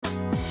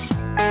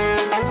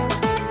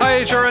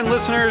HRN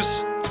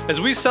listeners.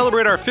 As we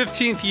celebrate our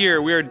 15th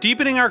year, we are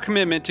deepening our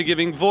commitment to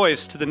giving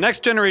voice to the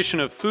next generation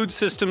of food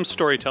systems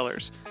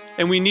storytellers,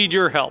 and we need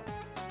your help.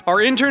 Our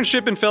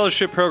internship and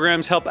fellowship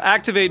programs help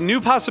activate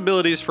new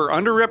possibilities for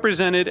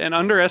underrepresented and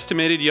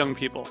underestimated young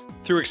people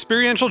through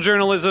experiential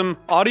journalism,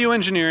 audio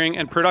engineering,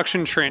 and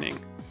production training.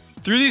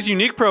 Through these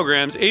unique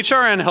programs,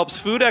 HRN helps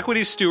food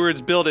equity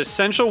stewards build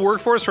essential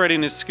workforce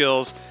readiness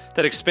skills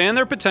that expand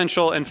their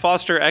potential and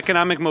foster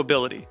economic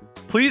mobility.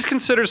 Please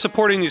consider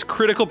supporting these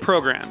critical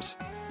programs.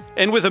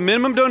 And with a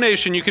minimum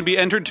donation, you can be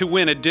entered to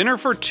win a dinner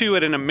for two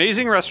at an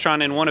amazing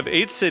restaurant in one of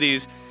 8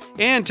 cities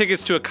and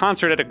tickets to a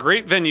concert at a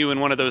great venue in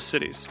one of those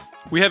cities.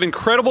 We have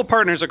incredible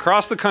partners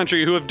across the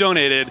country who have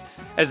donated,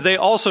 as they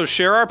also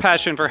share our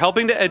passion for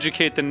helping to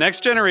educate the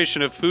next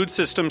generation of food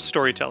systems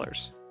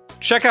storytellers.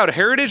 Check out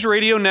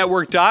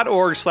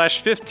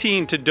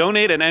heritageradionetwork.org/15 to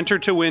donate and enter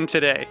to win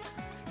today.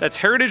 That's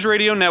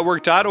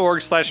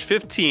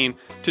heritageradionetwork.org/15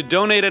 to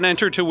donate and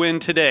enter to win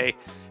today.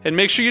 And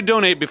make sure you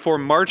donate before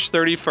March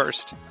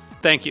 31st.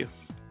 Thank you.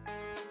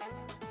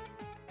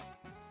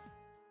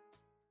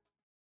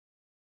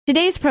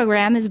 Today's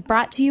program is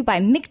brought to you by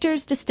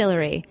Michter's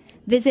Distillery.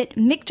 Visit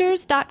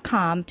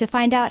Michters.com to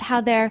find out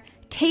how their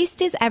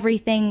taste is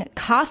everything,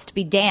 cost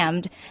be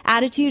damned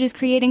attitude is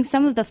creating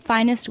some of the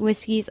finest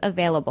whiskeys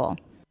available.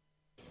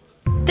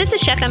 This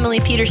is Chef Emily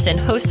Peterson,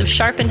 host of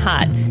Sharp and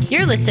Hot.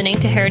 You're listening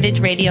to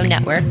Heritage Radio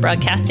Network,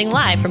 broadcasting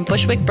live from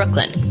Bushwick,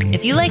 Brooklyn.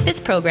 If you like this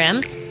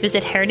program,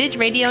 visit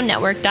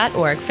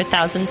heritageradionetwork.org for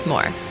thousands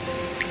more.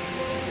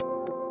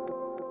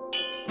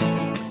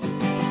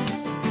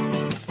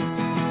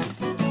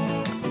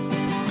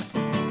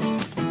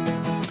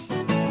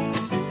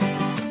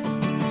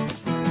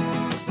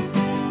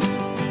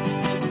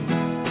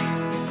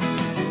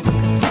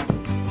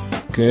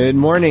 Good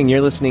morning.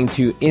 You're listening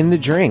to In the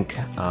Drink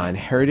on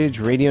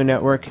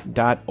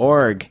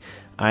heritageradionetwork.org.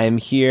 I'm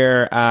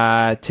here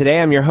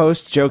today. I'm your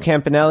host, Joe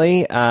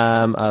Campanelli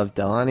of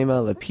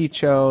Dell'Anima,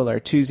 L'Apicio,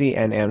 L'Artusi,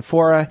 and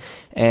Anfora.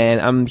 And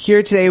I'm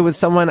here today with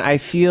someone I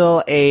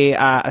feel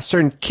a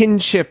certain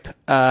kinship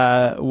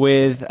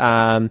with,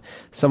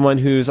 someone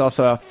who's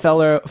also a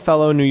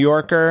fellow New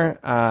Yorker,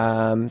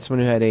 someone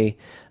who had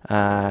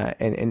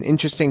an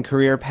interesting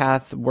career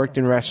path, worked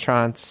in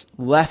restaurants,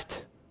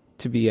 left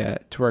to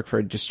work for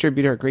a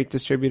great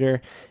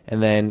distributor,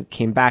 and then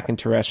came back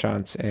into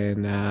restaurants.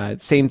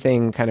 And same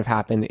thing kind of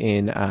happened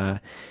in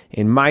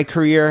my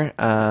career.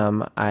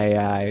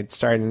 I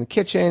started in the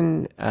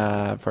kitchen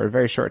for a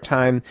very short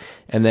time,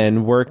 and then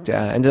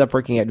ended up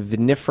working at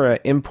Vinifera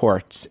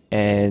Imports,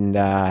 and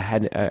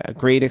had a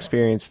great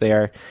experience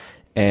there.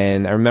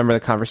 And I remember the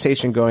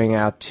conversation going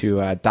out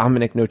to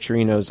Dominic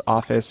Nocerino's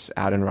office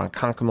out in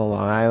Ronkonkoma,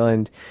 Long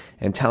Island,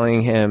 and telling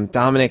him,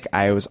 Dominic,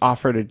 I was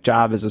offered a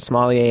job as a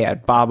sommelier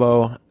at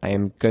Babbo. I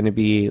am going to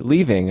be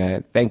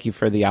leaving. Thank you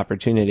for the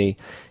opportunity.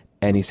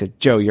 And he said,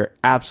 Joe, you're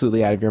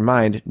absolutely out of your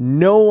mind.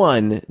 No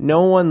one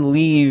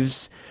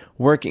leaves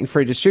working for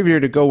a distributor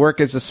to go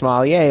work as a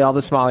sommelier. All the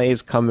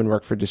sommeliers come and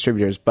work for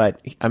distributors. But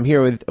I'm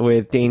here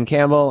with Dane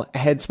Campbell,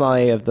 head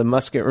sommelier of the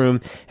Musket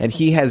Room, and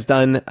he has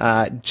done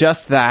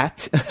just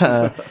that.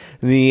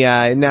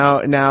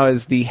 Now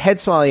is the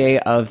head sommelier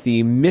of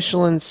the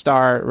Michelin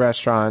star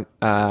restaurant,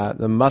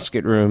 the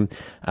Musket Room.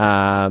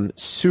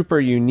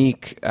 Super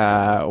unique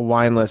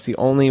wine list, the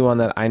only one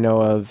that I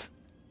know of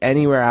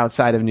anywhere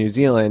outside of New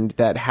Zealand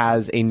that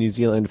has a New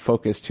Zealand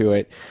focus to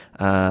it.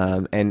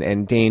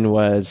 And Dane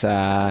was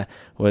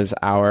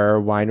our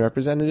wine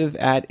representative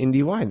at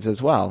Indie Wines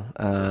as well.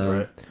 That's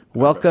right.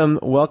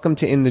 Welcome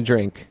to In the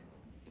Drink.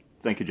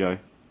 Thank you, Joey.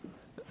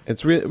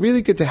 It's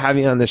really good to have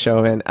you on the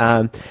show, and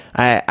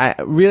I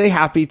really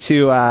happy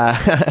to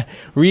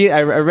read.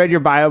 I read your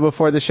bio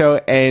before the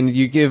show, and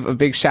you give a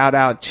big shout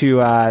out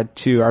to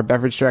our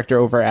beverage director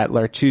over at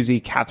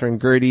L'Artusi, Catherine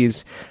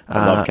Gerdes.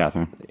 I love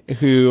Catherine,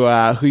 who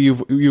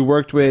you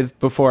worked with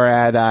before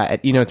at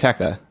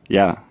Enoteca.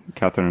 Yeah,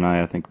 Catherine and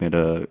I think made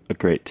a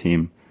great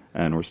team,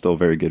 and we're still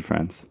very good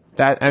friends.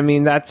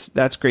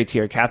 That's great to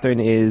hear. Catherine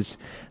is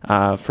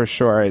for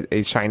sure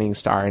a shining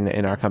star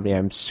in our company.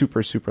 I'm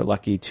super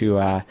lucky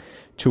to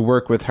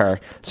work with her.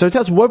 So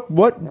tell us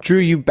what drew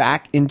you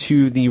back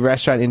into the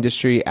restaurant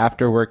industry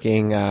after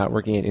working at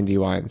Indie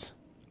Wines.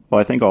 Well,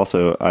 I think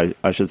also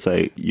I should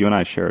say you and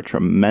I share a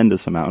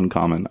tremendous amount in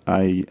common.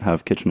 I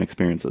have kitchen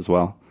experience as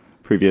well.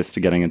 Previous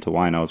to getting into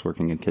wine, I was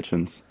working in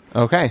kitchens.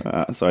 Okay.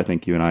 So I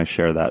think you and I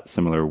share that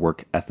similar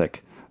work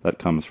ethic that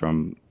comes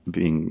from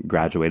being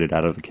graduated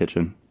out of the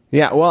kitchen.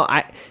 Yeah, well,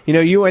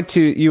 you went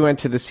to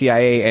the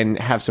CIA and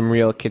have some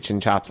real kitchen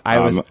chops.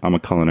 I'm a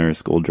culinary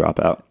school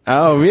dropout.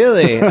 Oh,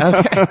 really?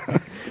 Okay.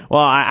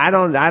 Well, I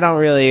don't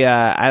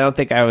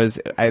think I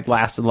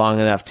lasted long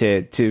enough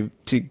to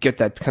get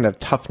that kind of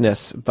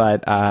toughness,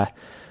 but yeah,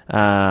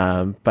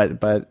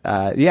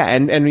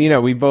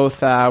 and we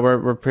both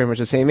were pretty much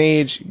the same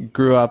age.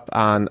 Grew up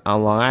on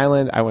Long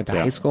Island. I went to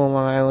high school in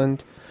Long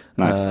Island.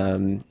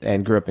 Nice.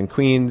 And grew up in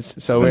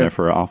Queens. So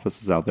Vinifera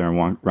offices out there in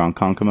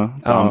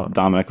Ronkonkoma.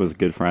 Dominic was a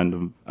good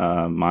friend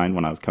of mine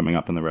when I was coming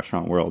up in the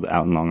restaurant world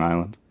out in Long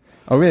Island.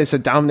 Oh, really? So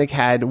Dominic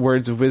had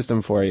words of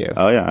wisdom for you.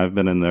 Oh, yeah. I've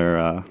been in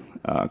their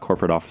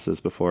corporate offices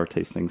before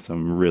tasting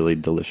some really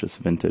delicious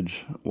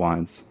vintage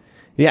wines.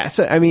 Yeah,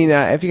 so I mean,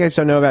 if you guys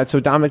don't know about it,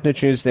 so Dominic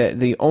Nutrin is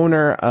the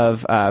owner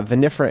of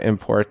Vinifera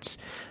Imports.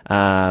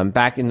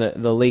 Back in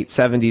the late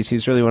 70s,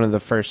 he's really one of the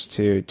first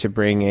to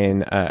bring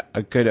in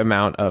a good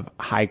amount of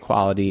high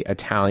quality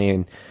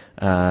Italian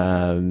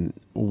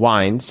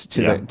wines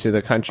to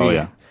the country. Oh,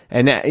 yeah.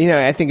 And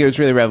I think it was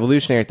really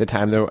revolutionary at the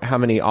time. How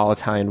many all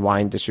Italian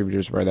wine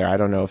distributors were there? I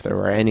don't know if there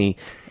were any.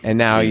 And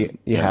now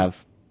you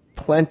have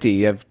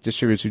plenty of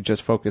distributors who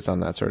just focus on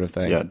that sort of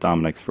thing. Yeah,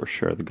 Dominic's for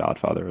sure the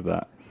godfather of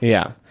that.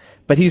 Yeah.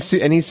 But he's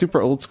super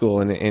old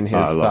school in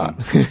his thought.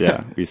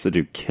 Yeah, we used to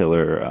do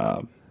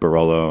killer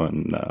Barolo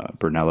and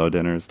Brunello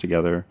dinners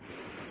together.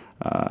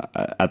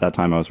 At that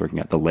time, I was working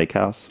at the Lake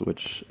House,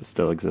 which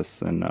still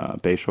exists in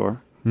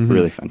Bayshore. Mm-hmm.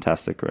 Really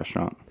fantastic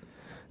restaurant.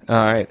 All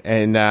right,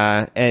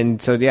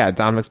 and so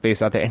Dominic's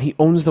based out there, and he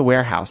owns the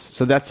warehouse.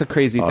 So that's the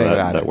crazy thing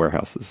about it. That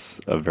warehouse is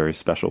a very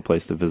special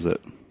place to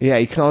visit. Yeah,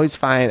 you can always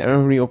find. I remember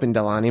when we opened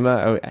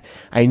Dell'Anima,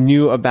 I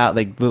knew about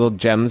like little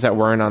gems that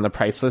weren't on the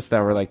price list that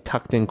were like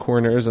tucked in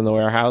corners in the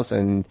warehouse,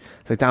 and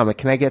it's like, Dominic,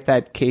 can I get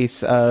that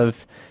case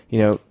of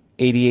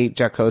 88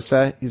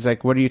 Giacosa? He's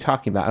like, what are you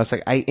talking about? I was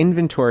like, I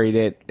inventoried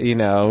it,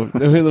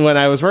 when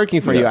I was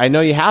working for you. I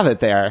know you have it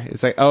there.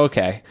 It's like, oh,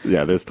 okay.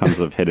 Yeah, there's tons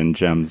of hidden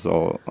gems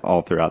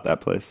all throughout that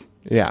place.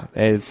 Yeah,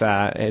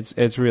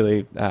 it's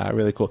really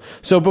really cool.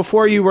 So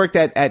before you worked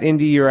at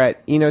Indy, you were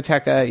at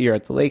Enoteca, you're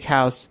at the Lake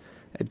House,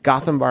 at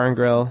Gotham Bar and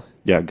Grill.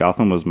 Yeah,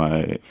 Gotham was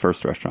my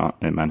first restaurant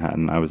in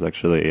Manhattan. I was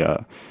actually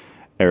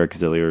Eric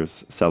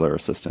Zillier's cellar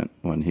assistant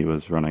when he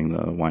was running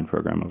the wine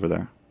program over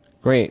there.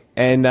 Great,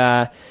 and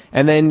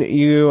then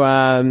you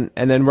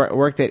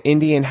worked at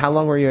Indy. And how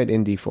long were you at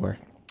Indy for?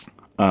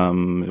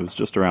 It was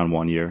just around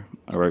 1 year.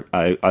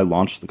 I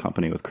launched the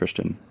company with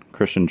Christian.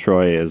 Christian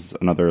Troy is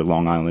another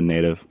Long Island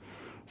native.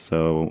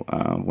 So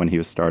when he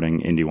was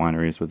starting Indy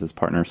Wineries with his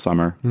partner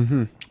Summer,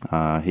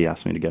 he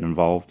asked me to get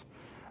involved,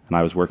 and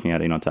I was working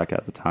at Enoteca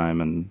at the time,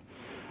 and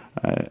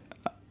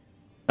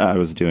I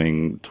was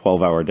doing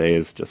 12-hour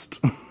days just.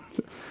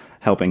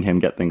 Helping him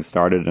get things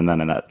started, and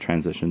then that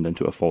transitioned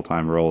into a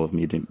full-time role of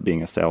me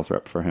being a sales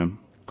rep for him.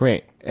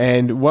 Great.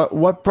 And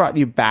what brought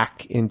you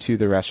back into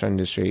the restaurant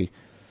industry?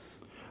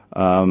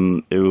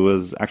 It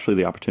was actually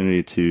the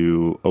opportunity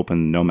to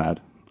open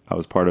Nomad. I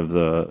was part of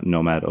the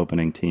Nomad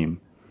opening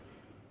team.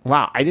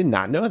 Wow, I did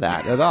not know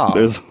that at all.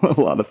 There's a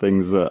lot of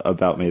things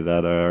about me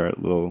that are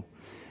little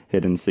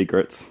hidden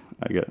secrets,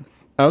 I guess.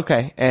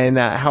 Okay, and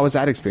how was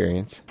that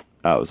experience?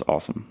 It was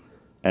awesome.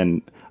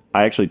 And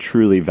I actually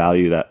truly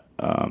value that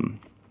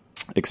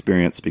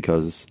experience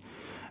because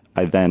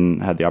I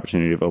then had the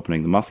opportunity of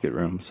opening the Musket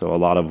Room. So a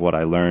lot of what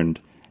I learned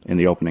in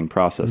the opening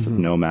process of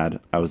Nomad,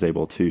 I was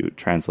able to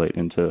translate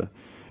into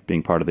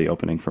being part of the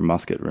opening for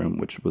Musket Room,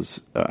 which was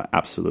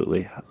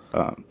absolutely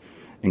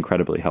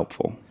incredibly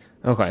helpful.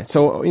 Okay,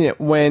 so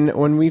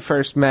when we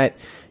first met,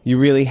 you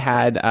really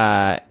had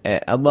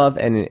a love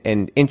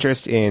and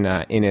interest in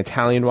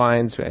Italian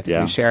wines. I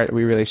think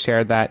we really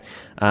shared that.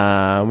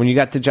 When you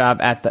got the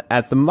job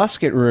at the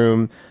Musket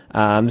Room,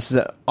 this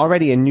is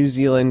already a New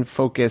Zealand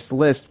focused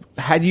list.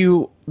 Had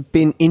you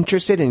been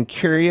interested and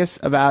curious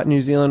about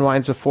New Zealand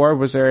wines before?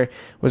 Was there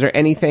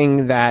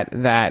anything that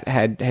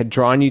had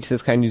drawn you to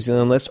this kind of New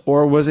Zealand list,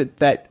 or was it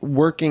that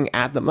working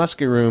at the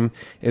Musket Room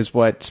is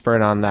what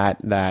spurred on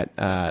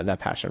that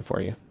passion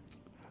for you?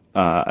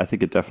 I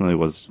think it definitely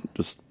was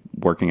just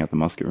working at the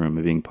Musket Room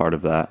and being part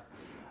of that.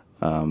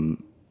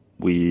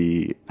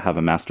 We have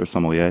a master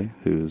sommelier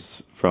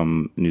who's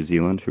from New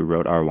Zealand who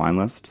wrote our wine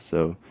list,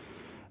 so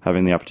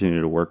having the opportunity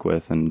to work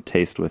with and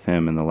taste with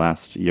him in the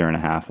last year and a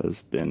half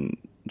has been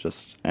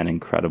just an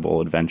incredible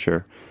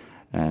adventure.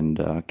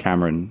 And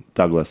Cameron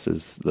Douglas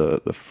is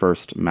the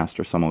first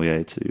master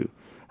sommelier to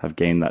have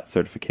gained that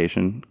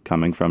certification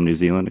coming from New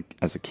Zealand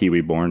as a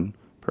Kiwi-born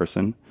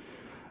person.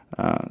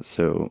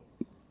 So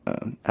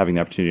having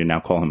the opportunity to now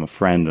call him a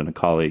friend and a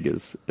colleague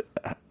is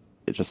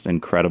just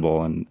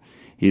incredible. And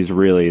he's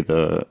really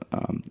the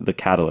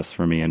catalyst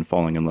for me in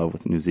falling in love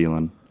with New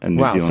Zealand.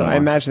 Wow! So I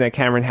imagine that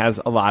Cameron has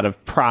a lot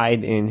of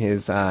pride in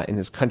his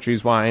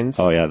country's wines.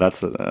 Oh yeah,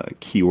 that's a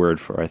key word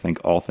for I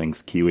think all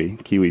things Kiwi.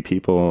 Kiwi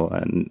people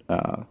and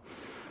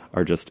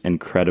are just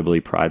incredibly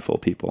prideful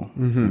people.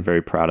 Mm-hmm.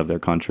 Very proud of their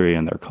country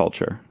and their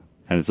culture,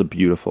 and it's a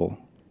beautiful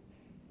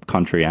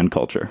country and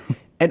culture.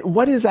 And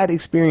what is that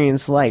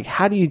experience like?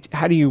 How do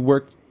you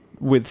work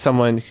with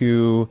someone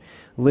who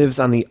lives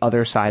on the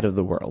other side of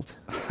the world?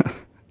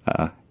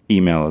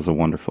 Email is a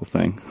wonderful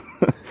thing.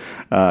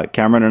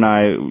 Cameron and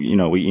I,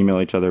 we email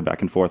each other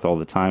back and forth all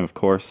the time, of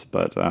course,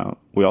 but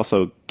we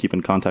also keep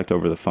in contact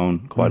over the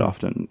phone quite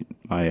often.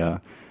 My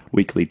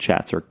weekly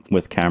chats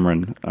with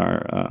Cameron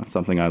are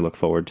something I look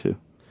forward to.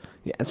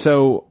 Yeah.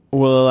 So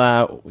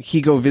will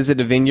he go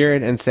visit a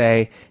vineyard and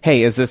say,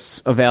 hey, is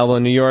this available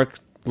in New York?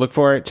 Look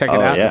for it, check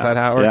it out? Yeah. Is that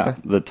how it works? Yeah.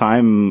 The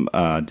time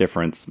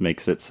difference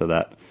makes it so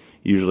that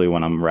usually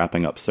when I'm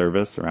wrapping up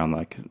service around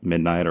like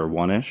midnight or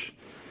 1-ish,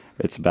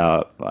 It's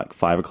about like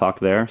 5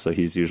 o'clock there, so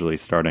he's usually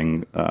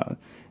starting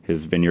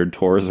his vineyard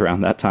tours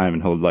around that time,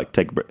 and he'll like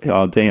take a break.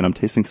 Oh, Dane, I'm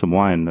tasting some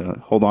wine.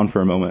 Hold on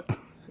for a moment.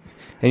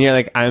 And you're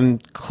like, I'm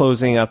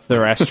closing up the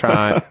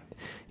restaurant,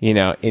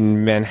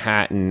 in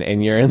Manhattan,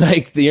 and you're in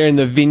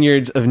the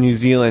vineyards of New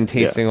Zealand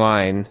tasting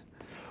wine.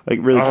 Like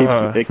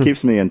really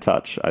keeps me in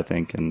touch, I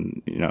think,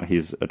 and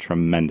he's a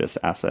tremendous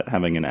asset.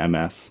 Having an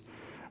MS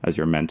as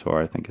your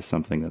mentor, I think, is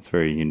something that's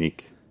very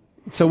unique.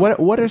 So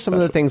what are some of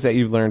the things that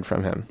you've learned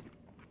from him?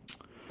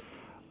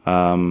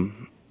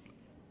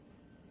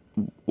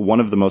 One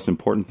of the most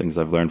important things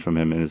I've learned from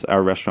him is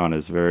our restaurant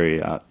is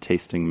very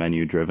tasting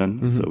menu driven.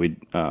 Mm-hmm.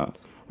 So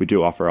we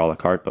do offer a la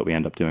carte, but we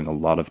end up doing a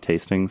lot of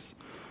tastings.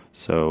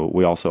 So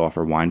we also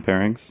offer wine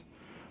pairings.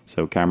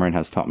 So Cameron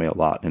has taught me a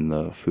lot in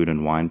the food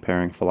and wine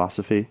pairing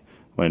philosophy.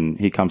 When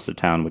he comes to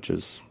town, which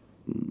is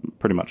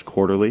pretty much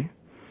quarterly,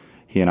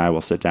 he and I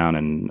will sit down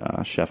and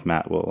Chef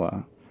Matt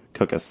will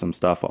cook us some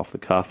stuff off the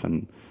cuff,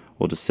 and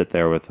we'll just sit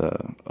there with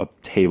a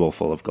table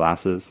full of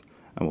glasses,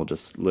 and we'll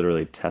just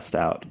literally test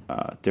out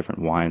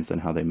different wines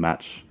and how they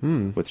match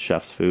with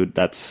chef's food.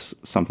 That's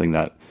something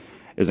that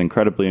is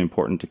incredibly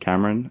important to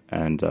Cameron,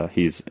 and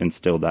he's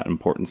instilled that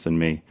importance in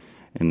me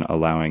in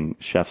allowing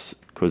chef's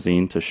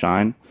cuisine to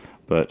shine,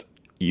 but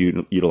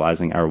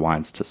utilizing our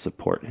wines to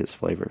support his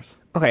flavors.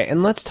 Okay,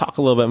 and let's talk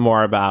a little bit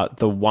more about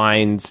the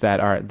wines that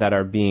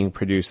are being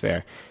produced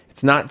there.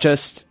 It's not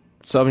just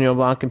Sauvignon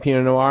Blanc and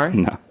Pinot Noir.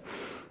 No.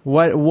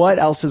 What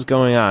else is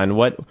going on?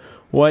 What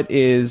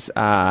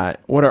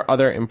are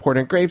other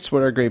important grapes?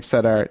 What are grapes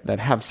that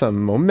have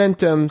some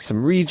momentum,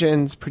 some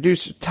regions?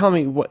 Tell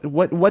me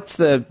what's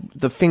the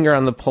finger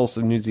on the pulse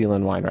of New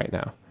Zealand wine right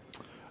now?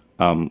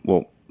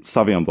 Well,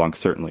 Sauvignon Blanc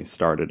certainly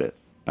started it.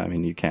 I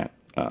mean, you can't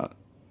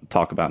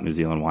talk about New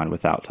Zealand wine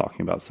without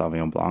talking about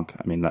Sauvignon Blanc.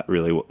 I mean, that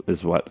really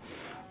is what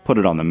put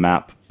it on the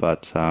map.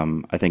 But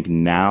I think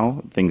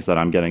now things that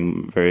I'm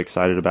getting very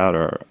excited about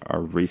are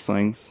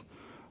Rieslings.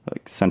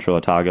 Like Central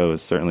Otago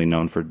is certainly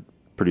known for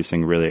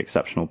producing really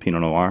exceptional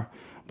Pinot Noir,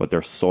 but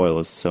their soil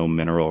is so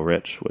mineral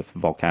rich with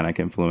volcanic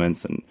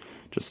influence and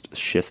just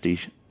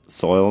schisty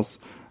soils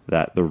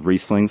that the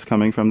Rieslings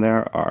coming from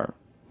there are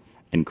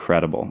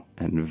incredible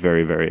and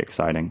very, very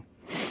exciting.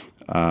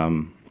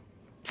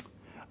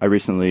 I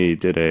recently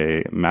did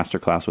a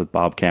masterclass with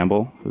Bob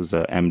Campbell, who's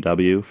a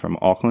MW from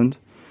Auckland,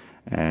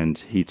 and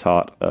he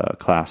taught a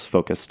class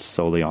focused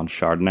solely on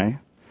Chardonnay,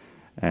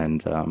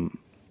 and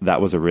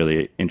that was a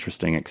really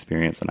interesting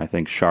experience. And I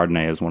think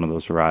Chardonnay is one of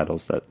those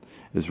varietals that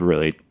is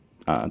really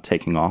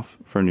taking off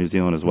for New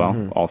Zealand as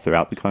well, all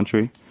throughout the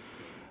country.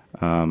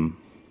 And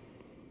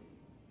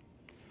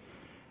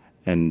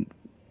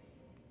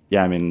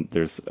yeah, I mean,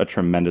 there's a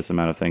tremendous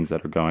amount of things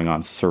that are going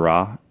on.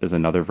 Syrah is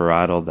another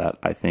varietal that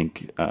I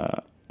think,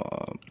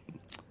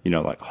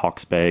 like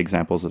Hawke's Bay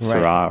examples of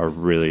Syrah are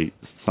really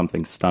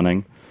something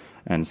stunning.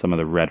 And some of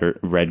the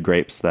red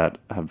grapes that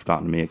have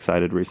gotten me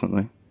excited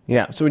recently.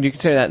 Yeah, so would you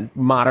consider that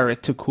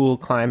moderate to cool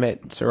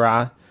climate,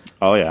 Syrah?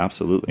 Oh, yeah,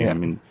 absolutely. Yeah. I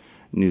mean,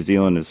 New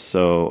Zealand is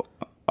so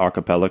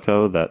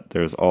archipelago that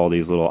there's all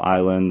these little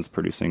islands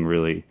producing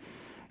really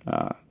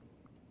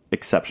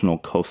exceptional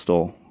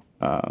coastal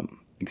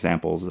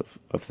examples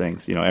of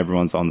things.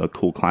 Everyone's on the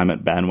cool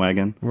climate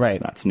bandwagon.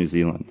 Right. That's New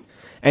Zealand.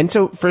 And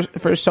so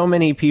for so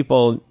many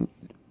people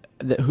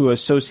who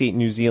associate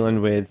New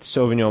Zealand with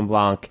Sauvignon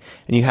Blanc,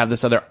 and you have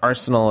this other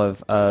arsenal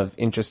of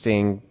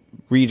interesting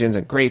regions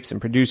and grapes and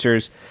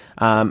producers,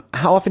 how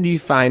often do you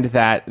find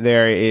that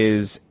there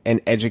is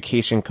an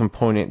education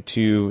component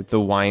to the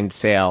wine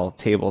sale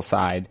table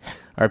side?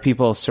 Are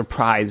people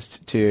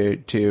surprised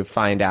to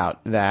find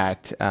out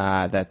that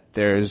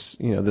there's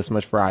this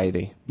much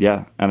variety?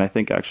 Yeah, and I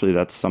think actually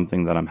that's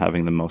something that I'm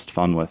having the most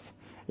fun with,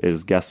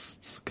 is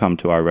guests come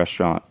to our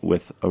restaurant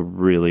with a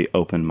really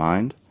open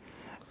mind.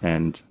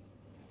 And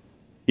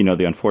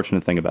the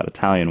unfortunate thing about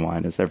Italian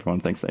wine is everyone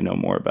thinks they know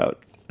more about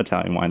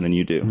Italian wine than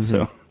you do. Mm-hmm.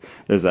 So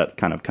there's that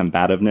kind of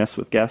combativeness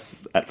with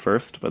guests at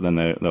first, but then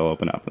they'll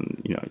open up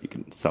and you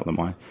can sell them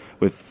wine.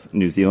 With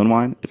New Zealand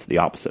wine, it's the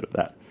opposite of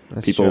that.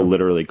 That's People true.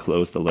 literally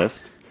close the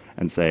list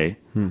and say,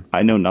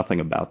 I know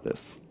nothing about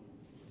this.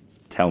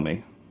 Tell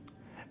me.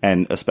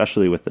 And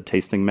especially with the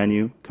tasting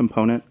menu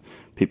component,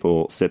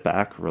 people sit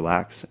back,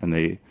 relax, and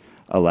they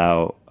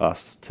allow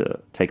us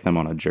to take them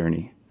on a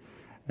journey.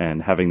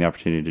 And having the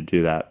opportunity to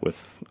do that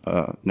with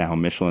now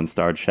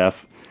Michelin-starred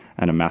chef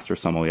and a master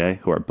sommelier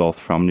who are both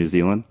from New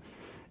Zealand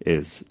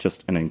is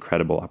just an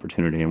incredible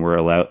opportunity. And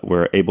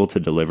we're able to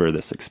deliver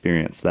this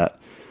experience that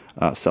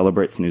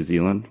celebrates New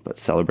Zealand, but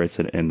celebrates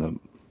it in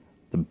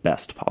the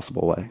best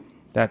possible way.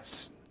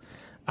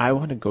 I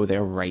want to go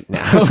there right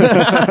now.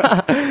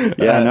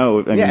 Yeah, I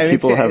know. I mean,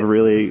 people have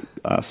really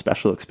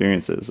special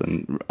experiences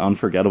and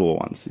unforgettable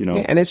ones, Yeah,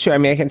 and it's true. I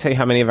mean, I can tell you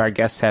how many of our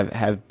guests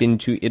have been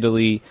to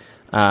Italy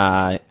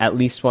at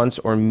least once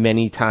or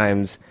many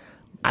times.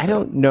 I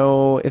don't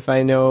know if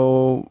I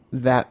know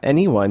that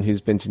anyone who's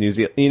been to New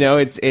Zealand.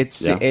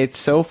 It's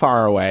so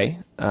far away,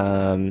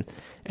 and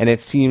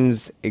it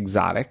seems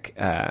exotic.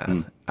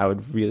 I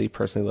would really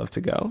personally love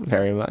to go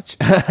very much.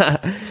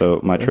 So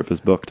my trip is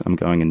booked. I'm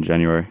going in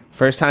January.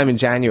 First time in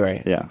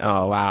January? Yeah.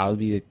 Oh, wow. It'll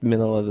be the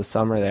middle of the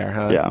summer there,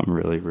 huh? Yeah, I'm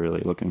really, really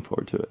looking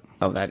forward to it.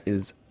 Oh, that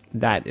is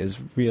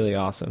really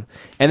awesome.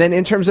 And then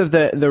in terms of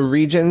the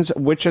regions,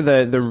 which are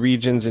the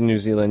regions in New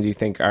Zealand do you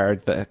think are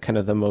the kind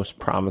of the most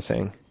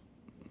promising?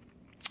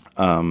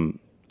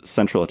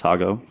 Central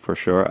Otago, for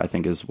sure, I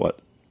think is what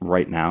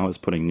right now is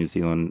putting New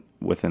Zealand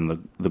within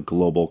the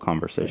global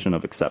conversation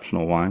of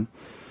exceptional wine.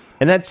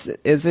 And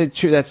is it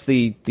true that's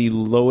the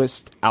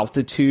lowest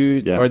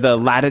altitude or the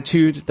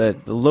latitude, the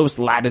lowest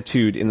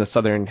latitude in the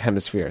southern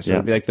hemisphere? So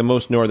it'd be like the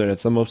most northern,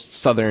 it's the most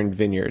southern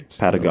vineyards.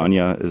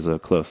 Patagonia is a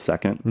close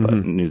second, but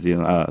New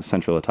Zealand,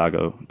 Central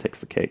Otago takes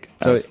the cake.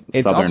 So it's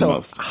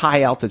southernmost. Also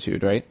high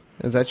altitude, right?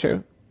 Is that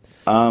true?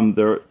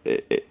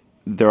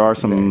 There are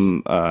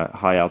some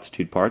high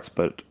altitude parts,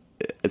 but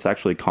it's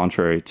actually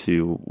contrary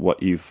to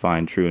what you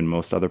find true in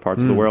most other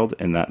parts of the world,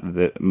 in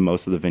that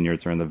most of the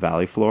vineyards are in the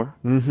valley floor,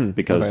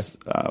 because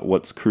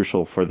what's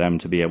crucial for them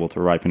to be able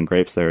to ripen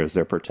grapes there is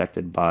they're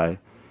protected by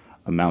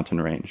a mountain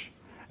range,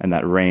 and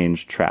that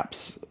range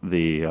traps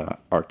the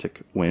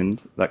Arctic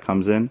wind that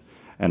comes in,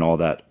 and all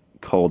that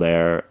cold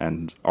air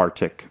and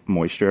Arctic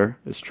moisture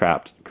is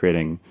trapped,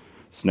 creating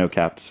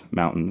snow-capped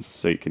mountains,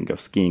 so you can go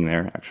skiing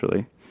there,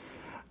 actually.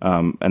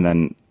 And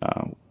then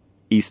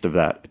east of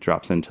that, it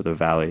drops into the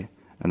valley,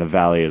 and the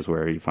valley is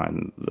where you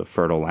find the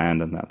fertile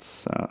land, and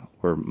that's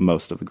where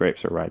most of the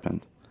grapes are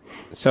ripened.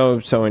 So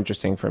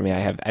interesting for me. I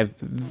have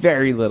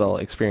very little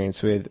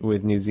experience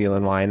with New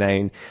Zealand wine. I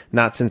mean,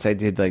 not since I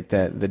did like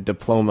the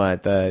diploma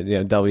at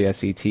the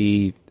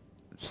WSET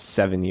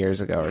 7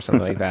 years ago or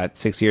something like that.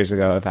 6 years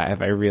ago, if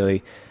I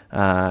really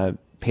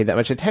paid that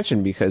much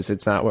attention, because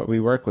it's not what we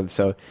work with.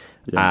 So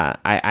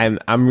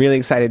I'm really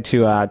excited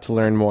to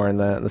learn more in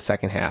the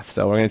second half.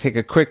 So we're going to take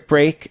a quick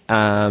break.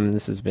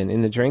 This has been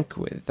In the Drink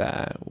with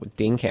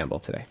Dane Campbell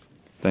today.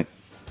 Thanks.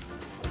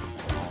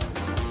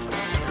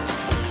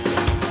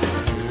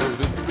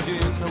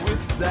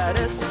 That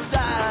is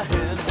sign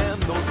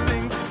and those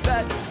things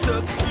that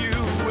took you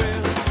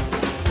in.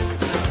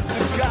 To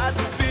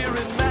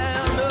God-fearing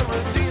man, a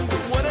redeemed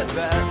one at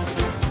that.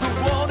 The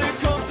one who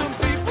comes from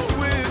deep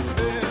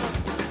within.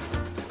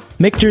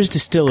 Michter's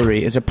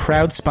Distillery is a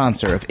proud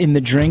sponsor of In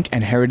the Drink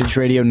and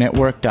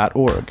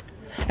HeritageRadioNetwork.org.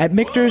 At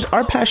Michter's,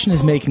 our passion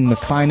is making the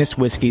finest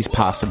whiskeys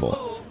possible.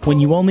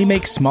 When you only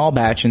make small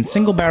batch and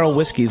single barrel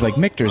whiskeys like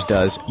Michter's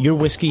does, your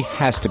whiskey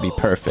has to be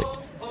perfect.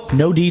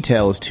 No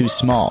detail is too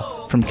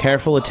small, from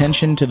careful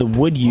attention to the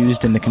wood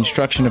used in the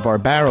construction of our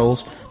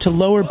barrels to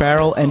lower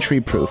barrel entry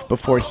proof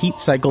before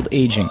heat-cycled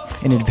aging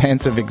in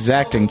advance of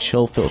exacting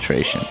chill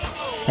filtration.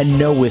 And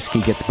no whiskey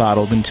gets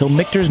bottled until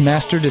Michter's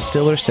master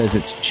distiller says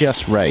it's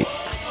just right.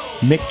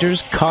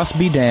 Michter's cost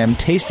be damned,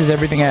 taste is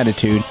everything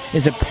attitude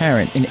is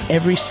apparent in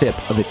every sip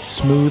of its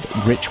smooth,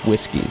 rich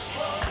whiskeys.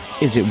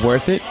 Is it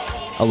worth it?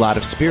 A lot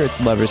of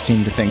spirits lovers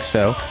seem to think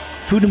so.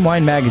 Food and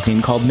Wine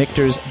magazine called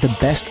Michter's the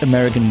best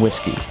American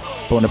whiskey.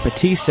 Bon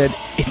Appetit said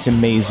it's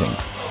amazing.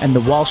 And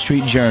the Wall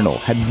Street Journal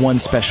had one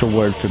special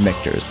word for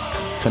Michter's: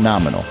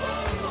 phenomenal.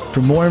 For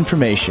more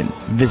information,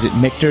 visit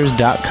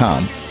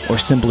Michters.com or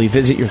simply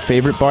visit your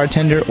favorite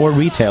bartender or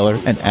retailer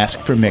and ask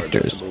for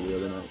Michter's.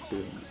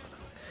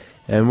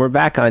 And we're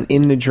back on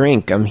In the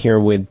Drink. I'm here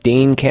with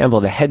Dane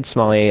Campbell, the head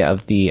sommelier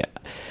of the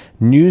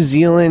New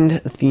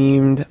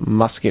Zealand-themed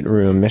Musket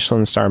Room,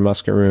 Michelin star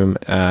Musket Room,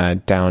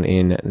 down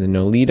in the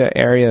Nolita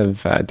area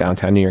of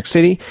downtown New York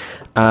City.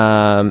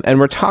 And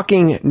we're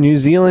talking New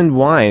Zealand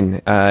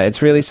wine.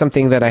 It's really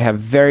something that I have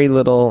very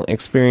little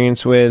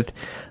experience with.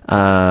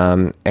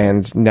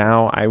 And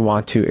now I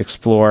want to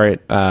explore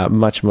it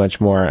much, much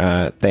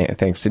more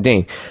thanks to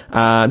Dane.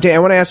 Dane, I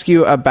want to ask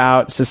you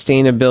about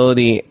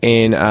sustainability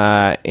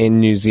in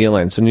New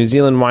Zealand. So New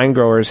Zealand wine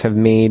growers have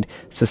made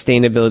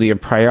sustainability a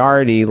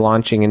priority,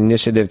 launching an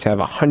initiative to have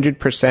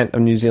 100%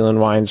 of New Zealand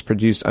wines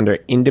produced under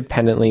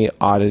independently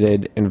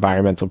audited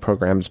environmental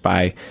programs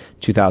by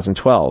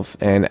 2012.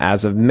 And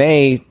as of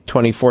May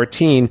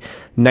 2014,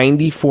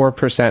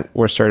 94%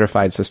 were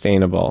certified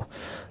sustainable.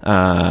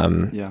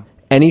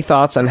 Any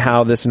thoughts on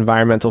how this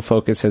environmental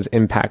focus has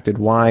impacted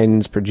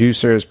wines,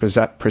 producers,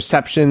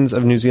 perceptions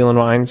of New Zealand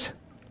wines?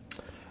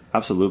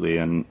 Absolutely.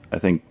 And I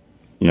think,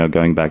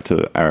 going back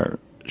to our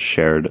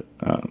shared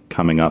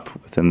coming up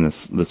within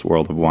this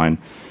world of wine,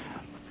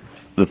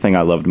 the thing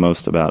I loved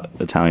most about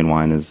Italian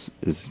wine is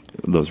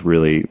those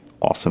really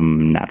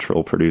awesome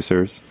natural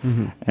producers.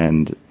 Mm-hmm.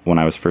 And when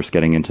I was first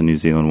getting into New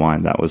Zealand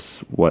wine, that was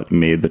what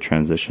made the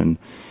transition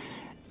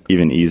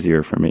even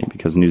easier for me,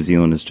 because New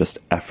Zealand is just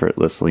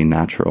effortlessly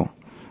natural.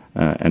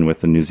 And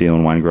with the New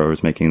Zealand wine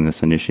growers making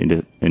this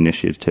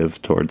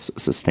initiative towards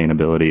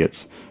sustainability,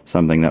 it's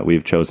something that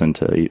we've chosen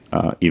to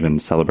even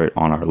celebrate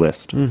on our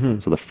list. Mm-hmm.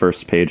 So the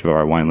first page of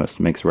our wine list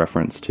makes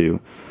reference to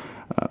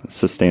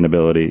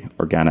sustainability,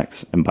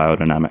 organics, and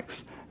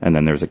biodynamics. And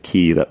then there's a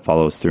key that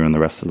follows through in the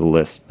rest of the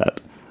list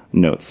that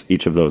notes,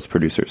 each of those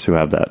producers who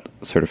have that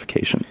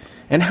certification.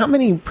 And how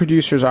many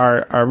producers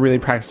are really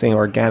practicing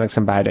organics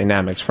and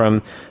biodynamics?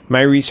 From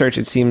my research,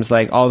 it seems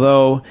like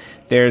although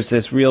there's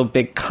this real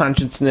big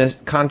consciousness,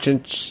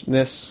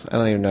 I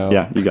don't even know.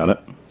 Yeah, you got it.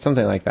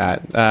 Something like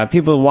that.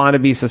 People want to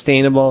be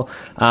sustainable.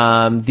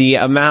 The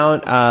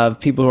amount of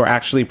people who are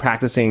actually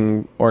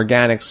practicing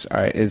organics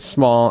is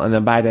small, and the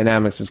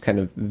biodynamics is kind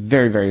of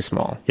very, very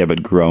small. Yeah,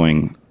 but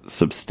growing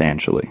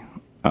substantially.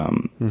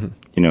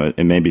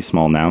 It may be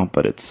small now,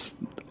 but it's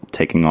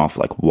taking off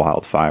like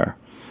wildfire.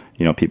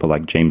 People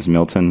like James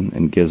Milton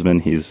in Gisborne,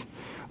 he's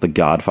the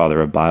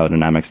godfather of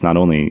biodynamics, not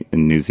only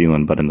in New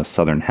Zealand, but in the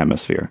Southern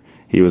Hemisphere.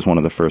 He was one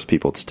of the first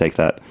people to take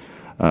that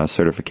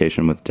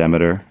certification with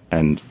Demeter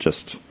and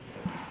just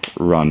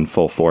run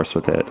full force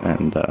with it.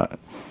 And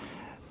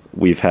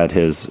we've had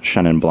his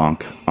Chenin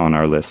Blanc on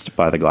our list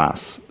by the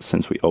glass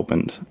since we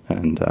opened.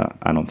 And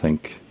I don't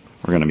think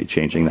we're going to be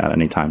changing that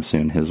anytime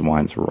soon. His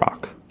wines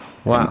rock.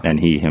 Wow. And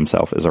he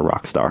himself is a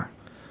rock star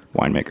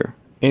winemaker.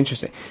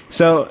 Interesting.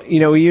 So,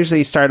 we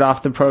usually start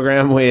off the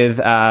program with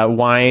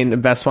wine, the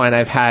best wine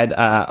I've had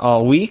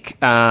all week.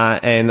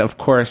 And of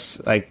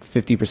course, like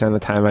 50% of the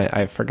time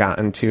I've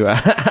forgotten to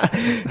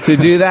to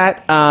do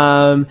that.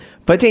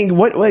 But Dane,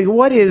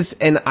 what is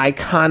an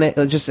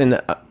iconic, just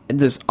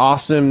this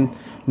awesome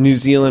New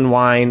Zealand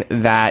wine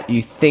that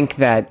you think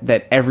that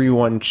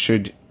everyone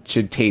should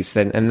taste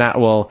and that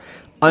will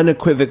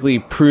unequivocally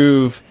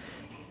prove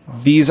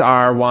these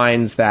are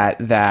wines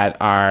that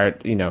are,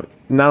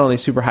 not only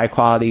super high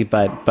quality,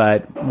 but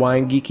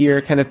wine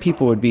geekier kind of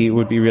people would be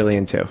really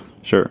into?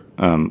 Sure.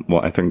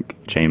 Well, I think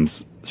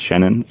James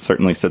Chenin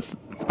certainly fits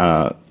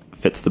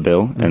the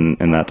bill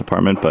in that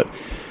department. But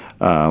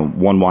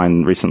one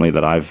wine recently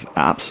that I've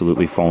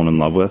absolutely fallen in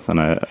love with, and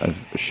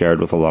I've shared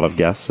with a lot of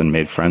guests and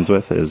made friends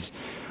with, is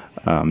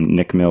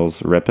Nick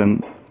Mills'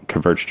 Ripon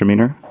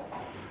Gewürztraminer.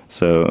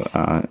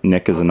 So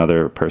Nick is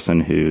another person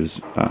who's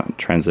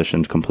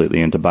transitioned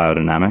completely into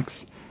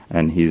biodynamics.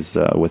 And he's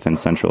within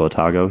Central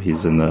Otago.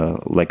 He's in the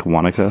Lake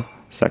Wanaka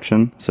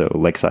section, so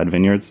lakeside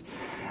vineyards.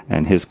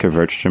 And his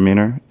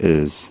Gewürztraminer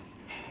is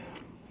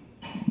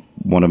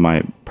one of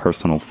my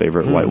personal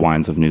favorite white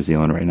wines of New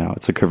Zealand right now.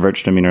 It's a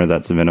Gewürztraminer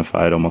that's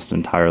vinified almost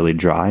entirely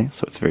dry,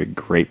 so it's very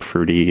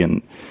grapefruity.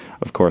 And,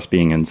 of course,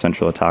 being in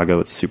Central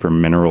Otago, it's super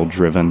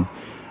mineral-driven.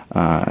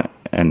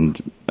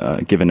 And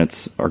given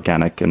its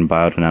organic and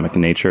biodynamic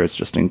nature, it's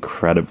just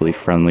incredibly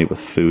friendly with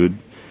food.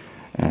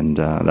 And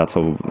that's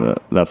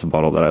a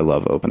bottle that I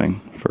love opening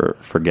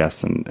for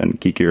guests and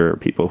geekier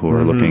people who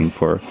are looking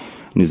for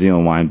New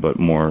Zealand wine, but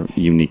more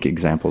unique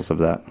examples of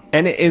that.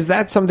 And is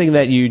that something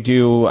that you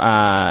do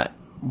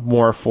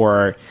more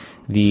for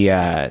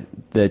the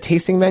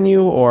tasting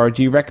menu, or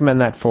do you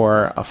recommend that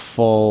for a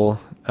full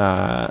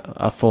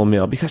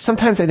meal? Because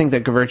sometimes I think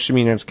that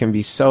Gewürztraminers can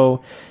be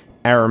so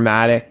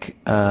aromatic.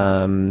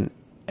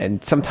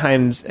 And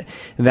sometimes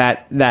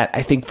that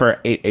I think for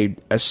a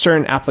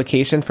certain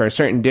application, for a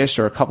certain dish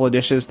or a couple of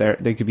dishes,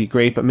 they could be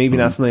great, but maybe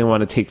not something I want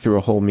to take through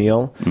a whole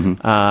meal.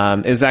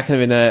 Is that kind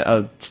of in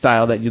a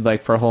style that you'd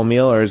like for a whole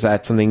meal, or is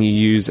that something you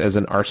use as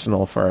an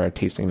arsenal for a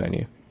tasting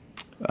menu?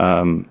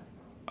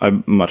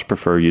 I much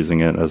prefer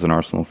using it as an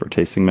arsenal for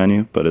tasting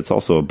menu, but it's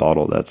also a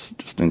bottle that's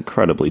just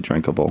incredibly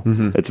drinkable.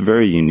 It's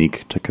very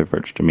unique to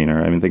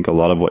Gewürztraminer. I think a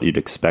lot of what you'd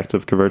expect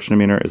of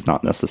Gewürztraminer is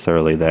not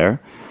necessarily there.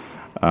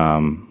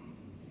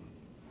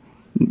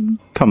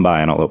 Come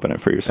by and I'll open it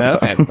for you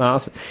sometime. Okay,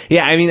 awesome.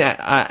 Yeah,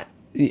 I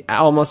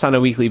almost on a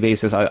weekly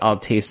basis, I'll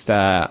taste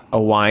a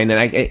wine, and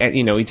I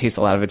we taste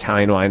a lot of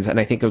Italian wines, and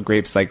I think of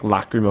grapes like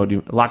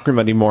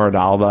Lacrima di Moro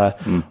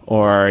d'Alba,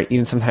 or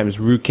even sometimes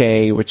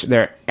Ruque, which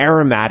they're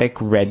aromatic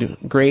red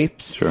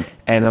grapes. Sure.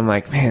 And I'm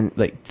like, man,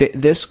 like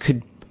this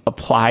could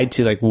apply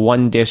to like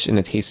one dish in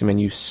the tasting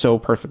menu so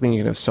perfectly, and you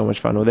can have so much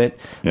fun with it.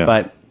 Yeah.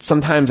 But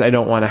sometimes I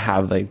don't want to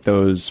have like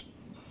those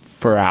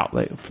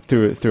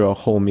through a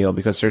whole meal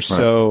because they're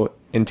so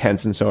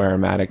intense and so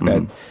aromatic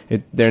that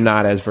they're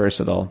not as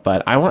versatile.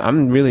 But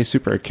I'm really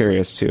super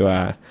curious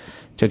to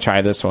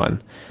try this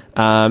one.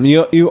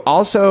 You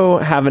also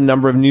have a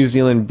number of New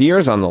Zealand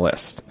beers on the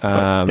list.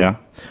 Yeah.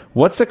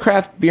 What's the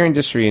craft beer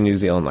industry in New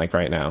Zealand like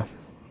right now?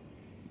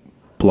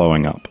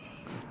 Blowing up.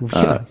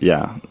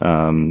 Yeah.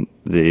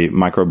 The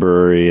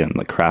microbrewery and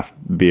the craft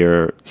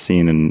beer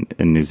scene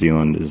in New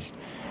Zealand is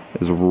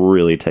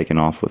really taken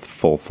off with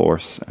full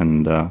force.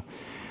 And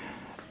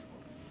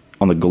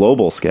on the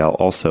global scale,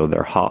 also,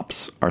 their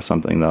hops are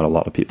something that a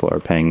lot of people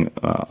are paying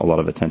a lot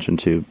of attention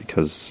to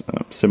because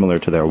similar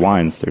to their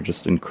wines, they're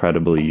just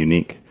incredibly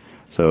unique.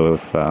 So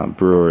if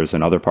brewers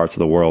in other parts of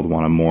the world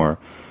want a more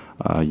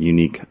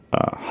unique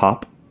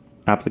hop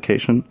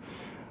application,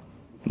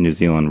 New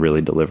Zealand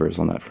really delivers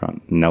on that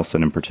front.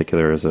 Nelson, in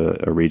particular, is a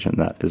region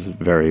that is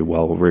very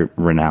well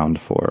renowned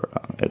for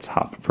its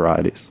hop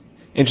varieties.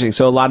 Interesting.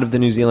 So a lot of the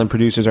New Zealand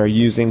producers are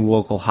using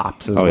local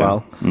hops as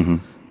well. Yeah. Mm-hmm.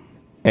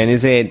 And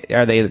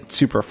are they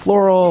super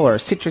floral or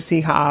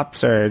citrusy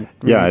hops? Or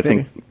I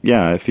think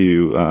if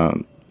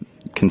you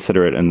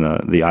consider it in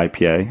the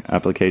IPA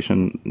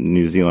application,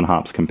 New Zealand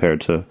hops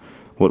compared to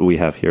what we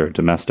have here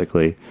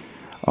domestically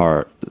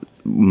are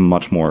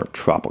much more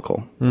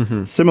tropical.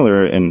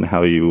 Similar in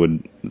how you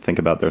would think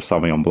about their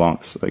Sauvignon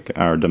Blancs. Like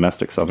our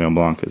domestic Sauvignon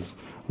Blanc is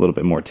a little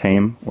bit more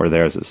tame, where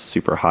theirs is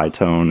super high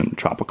tone and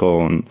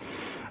tropical and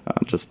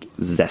just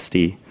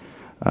zesty.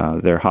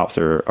 Their hops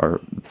are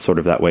sort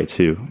of that way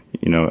too.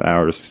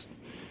 Ours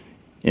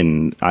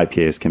in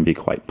IPAs can be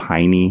quite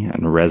piney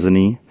and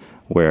resiny,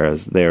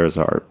 whereas theirs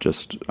are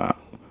just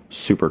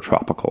super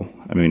tropical.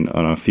 I mean,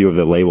 on a few of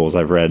the labels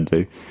I've read,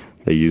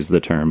 they use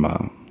the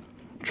term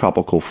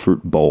tropical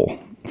fruit bowl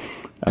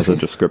as a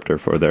descriptor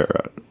for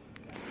their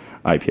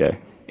IPA.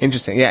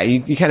 Interesting. Yeah,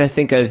 you kind of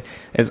think of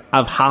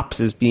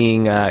hops as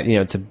being,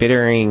 it's a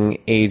bittering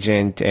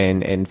agent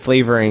and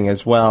flavoring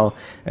as well,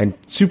 and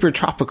super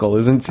tropical.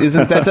 Isn't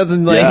that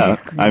doesn't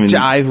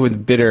jive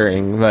with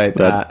bittering? But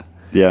that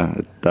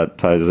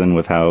ties in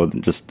with how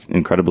just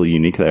incredibly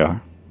unique they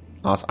are.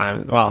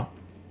 Awesome.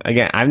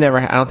 Again, I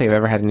don't think I've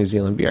ever had a New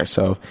Zealand beer,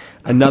 so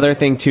another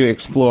thing to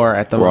explore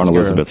at the. We're on Muscaroo.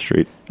 Elizabeth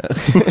Street.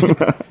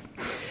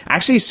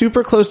 Actually,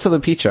 super close to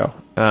Lepicho.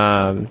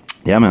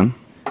 Yeah, man.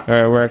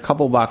 We're a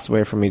couple blocks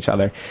away from each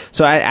other.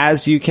 So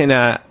as you can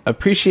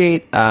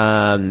appreciate,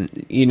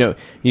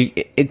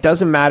 it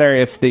doesn't matter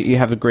if you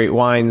have great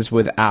wines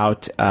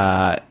without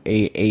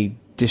a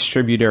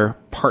distributor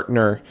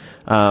partner.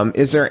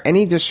 Is there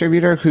any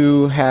distributor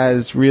who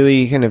has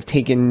really kind of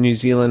taken New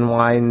Zealand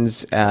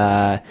wines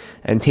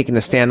and taken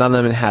a stand on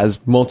them and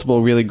has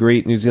multiple really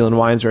great New Zealand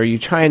wines? Or are you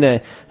trying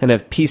to kind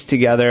of piece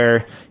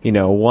together,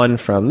 one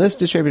from this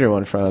distributor,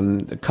 one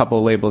from a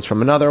couple labels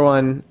from another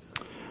one?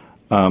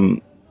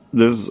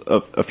 There's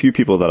a few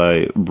people that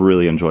I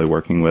really enjoy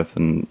working with,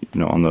 and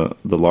on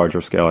the larger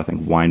scale, I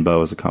think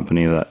Winebow is a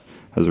company that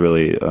has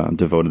really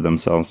devoted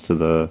themselves to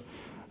the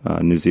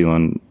New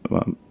Zealand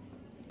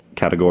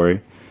category,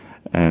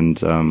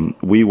 and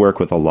we work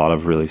with a lot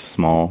of really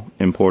small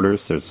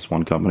importers. There's this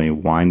one company,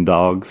 Wine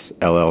Dogs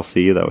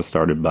LLC, that was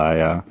started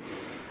by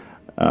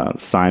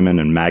Simon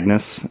and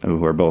Magnus,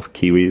 who are both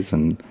Kiwis,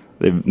 and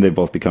they've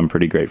both become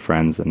pretty great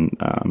friends, and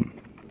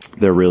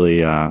they're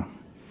really.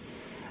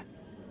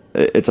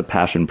 It's a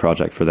passion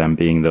project for them,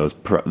 being those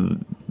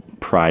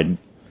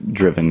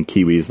pride-driven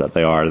Kiwis that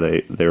they are.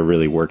 They're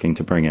really working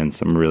to bring in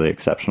some really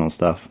exceptional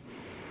stuff.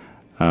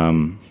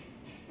 And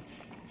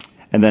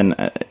then,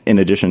 in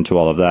addition to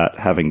all of that,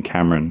 having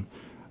Cameron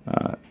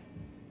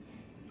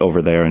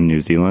over there in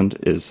New Zealand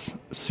is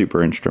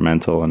super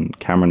instrumental. And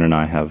Cameron and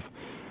I have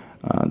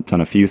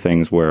done a few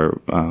things where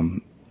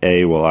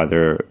we'll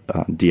either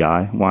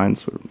DI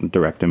wines,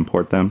 direct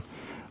import them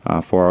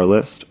for our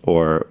list,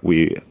 or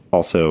we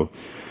also.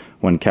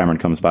 When Cameron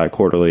comes by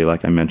quarterly,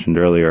 like I mentioned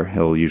earlier,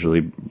 he'll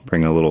usually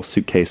bring a little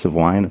suitcase of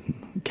wine.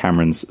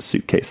 Cameron's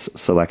suitcase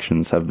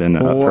selections have been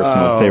a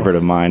personal favorite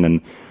of mine,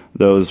 and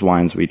those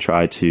wines we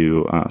try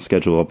to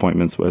schedule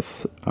appointments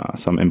with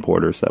some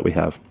importers that we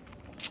have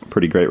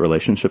pretty great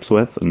relationships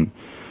with, and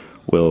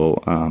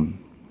we'll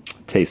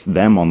taste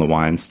them on the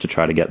wines to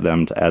try to get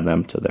them to add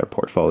them to their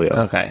portfolio.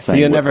 Okay, so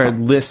you'll never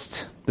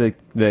list the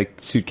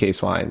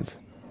suitcase wines?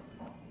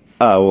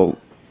 Well...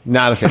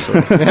 Not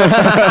officially.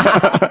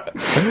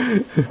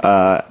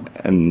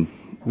 And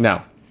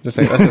no. Let's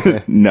just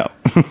say no.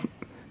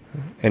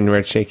 And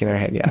we're shaking our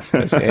head yes.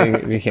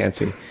 We can't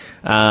see.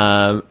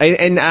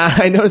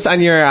 I noticed on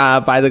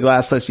your by the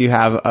glass list you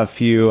have a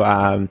few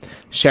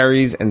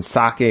sherries and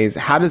sakes.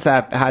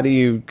 How do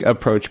you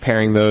approach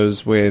pairing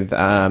those with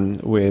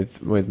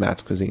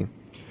Matt's cuisine?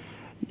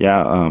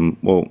 Yeah,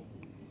 well,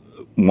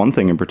 one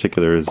thing in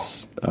particular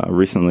is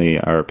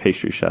recently our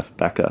pastry chef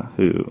Becca,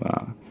 who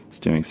is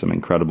doing some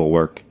incredible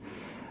work,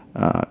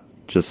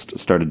 just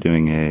started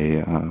doing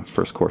a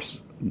first course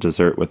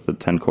dessert with the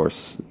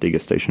 10-course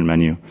degustation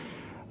menu.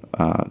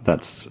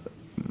 That's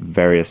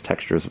various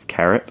textures of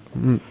carrot.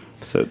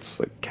 So it's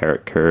like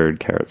carrot curd,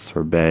 carrot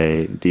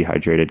sorbet,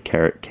 dehydrated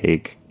carrot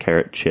cake,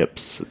 carrot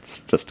chips.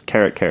 It's just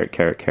carrot,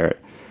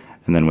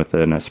 and then with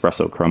an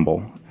espresso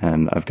crumble.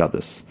 And I've got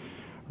this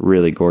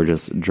really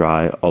gorgeous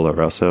dry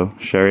Oloroso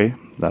sherry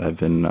that I've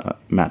been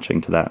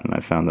matching to that, and I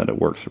found that it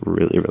works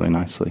really, really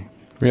nicely.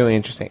 Really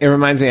interesting. It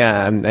reminds me,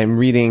 I'm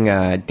reading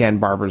Dan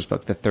Barber's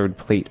book, The Third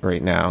Plate,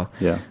 right now.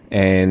 Yeah.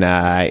 And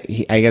I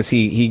guess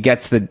he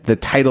gets the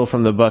title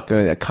from the book,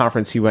 a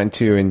conference he went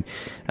to,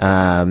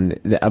 and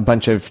a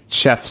bunch of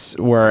chefs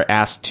were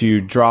asked to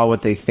draw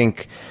what they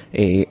think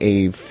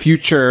a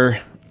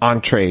future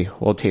entree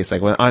will taste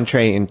like. What an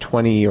entree in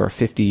 20 or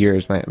 50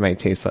 years might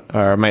taste like,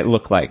 or might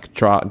look like.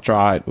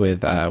 Draw it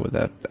with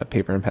a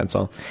paper and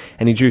pencil.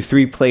 And he drew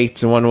 3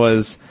 plates, and one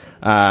was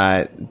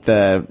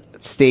the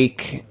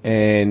steak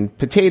and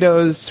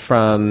potatoes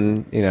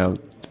from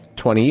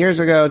 20 years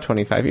ago,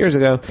 25 years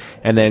ago,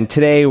 and then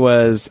today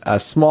was a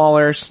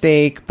smaller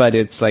steak, but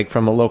it's like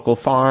from a local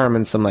farm,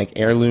 and some like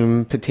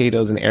heirloom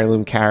potatoes and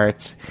heirloom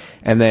carrots,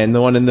 And then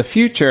the one in the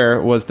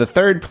future was the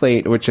third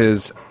plate, which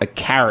is a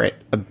carrot,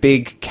 a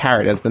big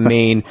carrot as the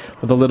main,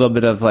 with a little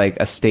bit of like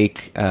a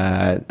steak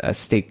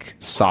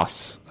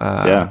sauce.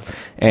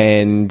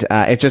 And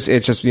it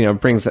just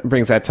brings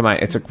that to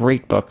mind. It's a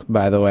great book,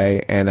 by the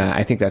way, and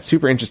I think that's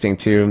super interesting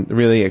to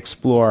really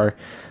explore.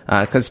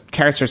 Because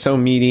carrots are so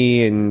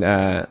meaty, and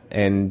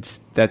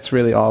that's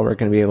really all we're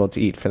going to be able to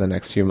eat for the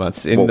next few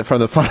months from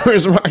the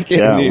farmers market.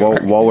 Yeah, in New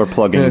York. while we're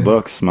plugging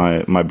books,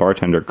 my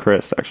bartender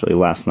Chris actually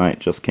last night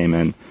just came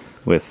in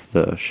with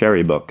the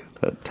Sherry book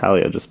that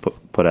Talia just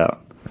put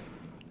out.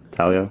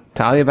 Talia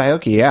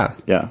Baiocchi,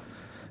 yeah.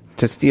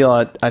 To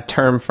steal a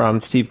term from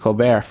Steve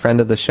Colbert,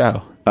 friend of the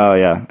show. Oh,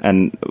 yeah.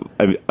 And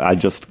I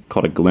just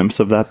caught a glimpse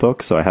of that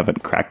book, so I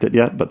haven't cracked it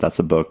yet, but that's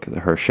a book,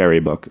 her Sherry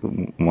book,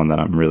 one that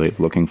I'm really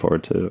looking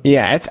forward to.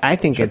 Yeah, I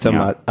think it's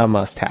a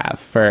must-have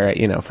for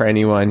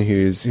anyone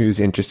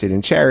who's interested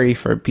in sherry,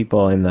 for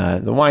people in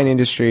the wine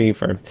industry,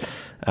 it's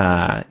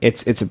a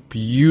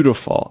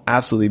beautiful,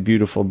 absolutely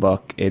beautiful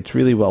book. It's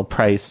really well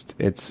priced.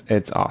 It's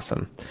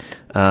awesome.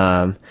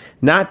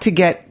 Not to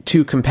get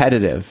too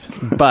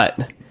competitive,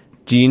 but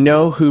do you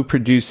know who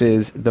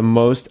produces the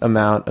most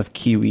amount of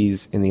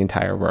kiwis in the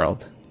entire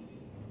world?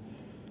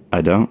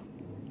 I don't.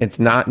 It's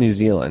not New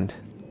Zealand.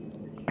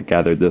 I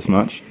gathered this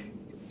much.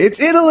 It's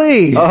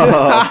Italy!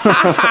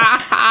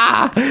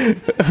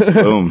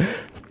 Boom.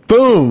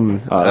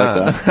 Boom! I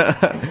like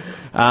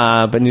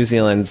that. But New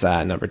Zealand's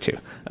number 2.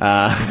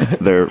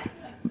 Their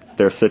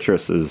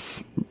citrus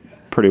is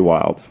pretty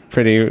wild.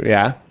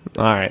 Yeah?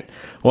 All right.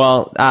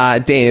 Well,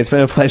 Dane, it's been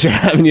a pleasure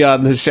having you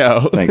on the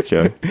show. Thanks,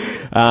 Joe.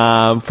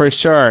 For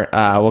sure,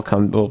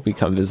 we'll be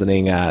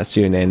visiting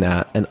soon,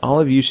 and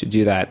all of you should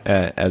do that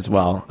as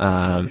well.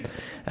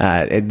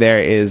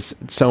 There is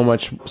so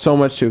much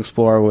to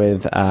explore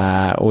with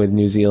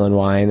New Zealand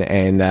wine,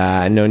 and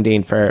I've known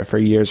Dane for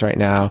years right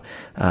now.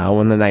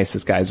 One of the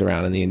nicest guys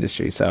around in the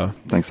industry. So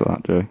thanks a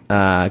lot, Joey.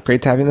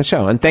 Great to have you on the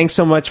show, and thanks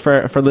so much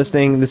for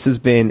listening. This has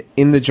been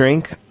In the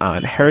Drink on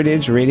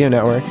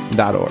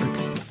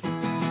heritageradionetwork.org.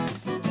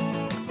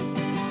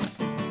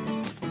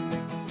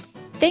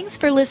 Thanks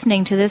for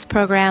listening to this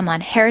program on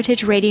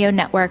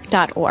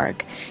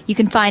heritageradionetwork.org. You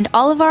can find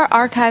all of our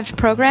archived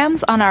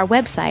programs on our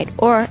website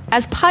or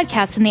as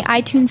podcasts in the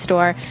iTunes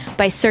Store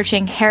by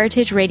searching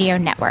Heritage Radio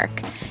Network.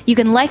 You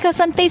can like us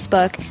on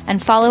Facebook and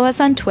follow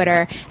us on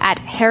Twitter at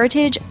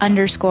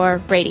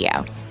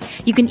 @heritage_radio.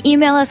 You can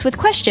email us with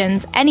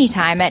questions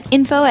anytime at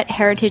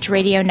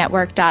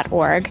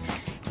info@heritageradionetwork.org.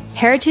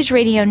 Heritage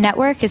Radio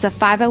Network is a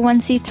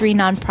 501c3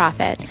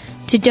 nonprofit.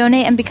 To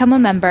donate and become a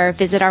member,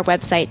 visit our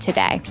website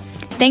today.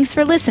 Thanks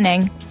for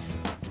listening.